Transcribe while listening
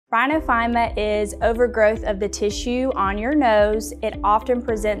Rhinophyma is overgrowth of the tissue on your nose. It often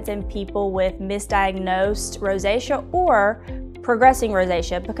presents in people with misdiagnosed rosacea or progressing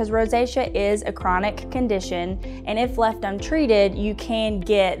rosacea, because rosacea is a chronic condition, and if left untreated, you can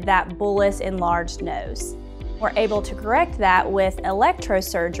get that bullous enlarged nose. We're able to correct that with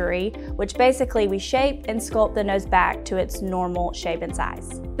electrosurgery, which basically we shape and sculpt the nose back to its normal shape and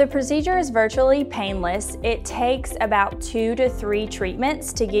size. The procedure is virtually painless. It takes about 2 to 3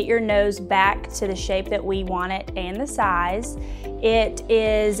 treatments to get your nose back to the shape that we want it and the size. It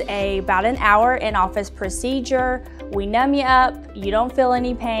is about an hour in-office procedure. We numb you up, you don't feel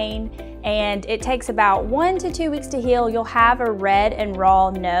any pain, and it takes about 1 to 2 weeks to heal. You'll have a red and raw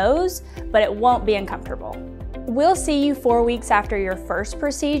nose, but it won't be uncomfortable. We'll see you 4 weeks after your first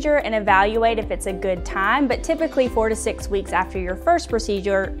procedure and evaluate if it's a good time, but typically 4 to 6 weeks after your first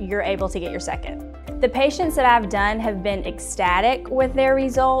procedure, you're able to get your second. The patients that I've done have been ecstatic with their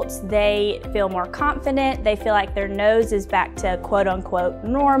results. They feel more confident. They feel like their nose is back to quote unquote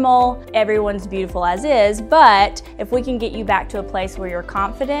normal. Everyone's beautiful as is, but if we can get you back to a place where you're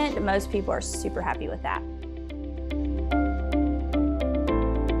confident, most people are super happy with that.